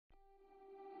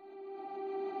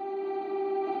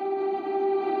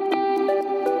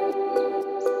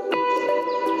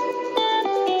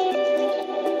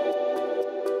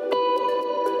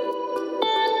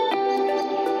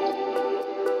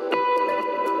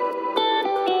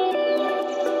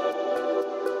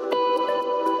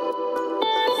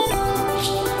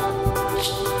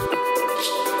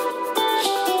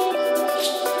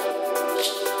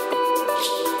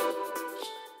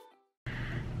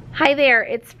Hi there,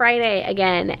 it's Friday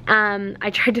again. I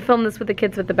tried to film this with the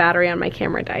kids, but the battery on my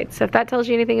camera died. So if that tells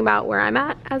you anything about where I'm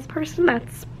at as a person,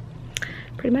 that's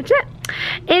pretty much it.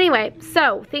 Anyway,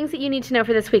 so things that you need to know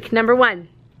for this week. Number one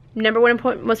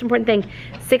most important thing,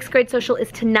 6th grade social is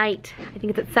tonight. I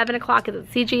think it's at 7 o'clock. It's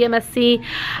at CGMSC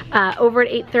over at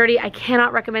 8:30. I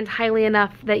cannot recommend highly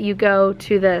enough that you go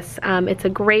to this. It's a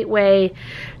great way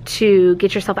to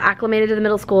get yourself acclimated to the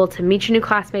middle school, to meet your new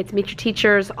classmates, meet your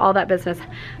teachers, all that business.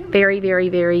 Very, very,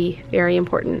 very, very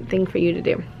important thing for you to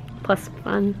do. Plus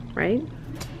fun, right?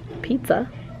 Pizza.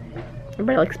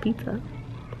 Everybody likes pizza,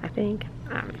 I think.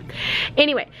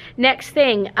 Anyway, next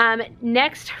thing,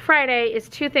 next Friday is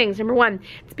 2 things. Number 1,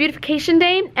 it's beautification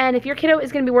day, and if your kiddo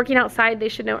is going to be working outside, they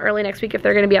should know early next week if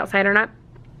they're going to be outside or not.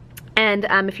 And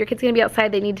if your kid's going to be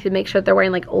outside, they need to make sure that they're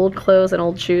wearing like old clothes and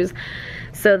old shoes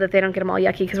so that they don't get them all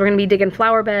yucky, because we're going to be digging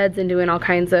flower beds and doing all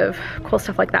kinds of cool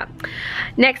stuff like that.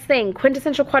 Next thing,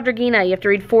 quintessential quadrigina. You have to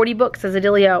read 40 books as a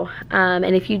Dilleyos,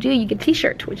 and if you do, you get a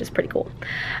t-shirt, which is pretty cool.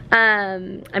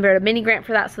 I wrote a mini grant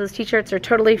for that, so those t-shirts are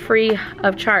totally free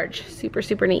of charge. Super,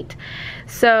 super neat.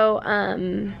 So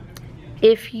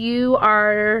if you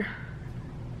are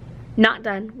not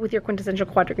done with your quintessential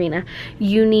quadrigina,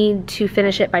 you need to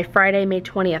finish it by Friday, May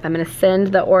 20th. I'm going to send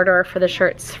the order for the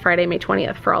shirts Friday, May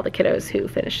 20th for all the kiddos who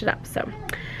finished it up. So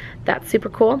that's super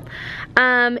cool.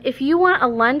 If you want a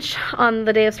lunch on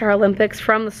the day of Star Olympics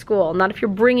from the school, not if you're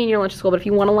bringing your lunch to school, but if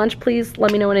you want a lunch, please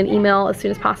let me know in an email as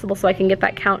soon as possible so I can get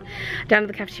that count down to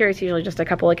the cafeteria. It's usually just a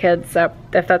couple of kids, so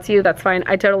if that's you, that's fine.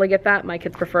 I totally get that. My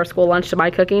kids prefer school lunch to my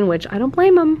cooking, which I don't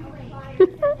blame them.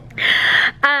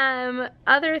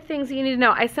 Other things that you need to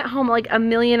know. I sent home like 1.5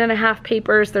 million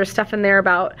papers. There's stuff in there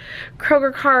about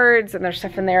Kroger cards, and there's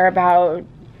stuff in there about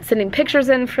sending pictures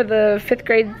in for the 5th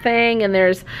grade thing, and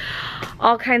there's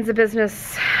all kinds of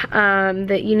business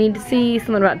that you need to see.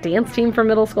 Something about dance team for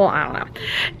middle school. I don't know.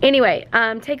 Anyway,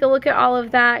 take a look at all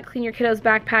of that. Clean your kiddo's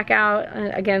backpack out.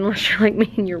 Again, unless you're like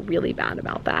me and you're really bad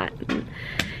about that. And,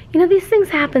 you know, these things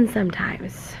happen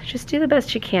sometimes. Just do the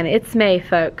best you can. It's May,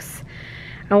 folks.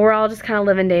 And we're all just kind of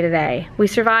living day to day. We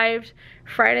survived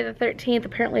Friday the 13th.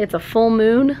 Apparently it's a full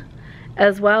moon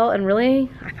as well. And really,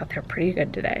 I thought they were pretty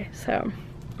good today. So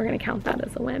we're gonna count that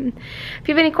as a win. If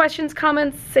you have any questions,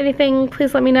 comments, anything,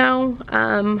 please let me know.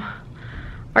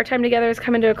 Our time together is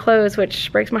coming to a close,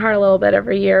 which breaks my heart a little bit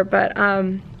every year. But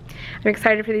I'm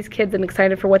excited for these kids. I'm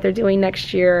excited for what they're doing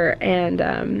next year. And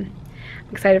I'm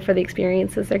excited for the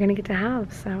experiences they're gonna get to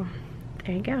have. So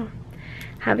there you go.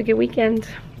 Have a good weekend.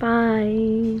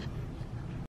 Bye.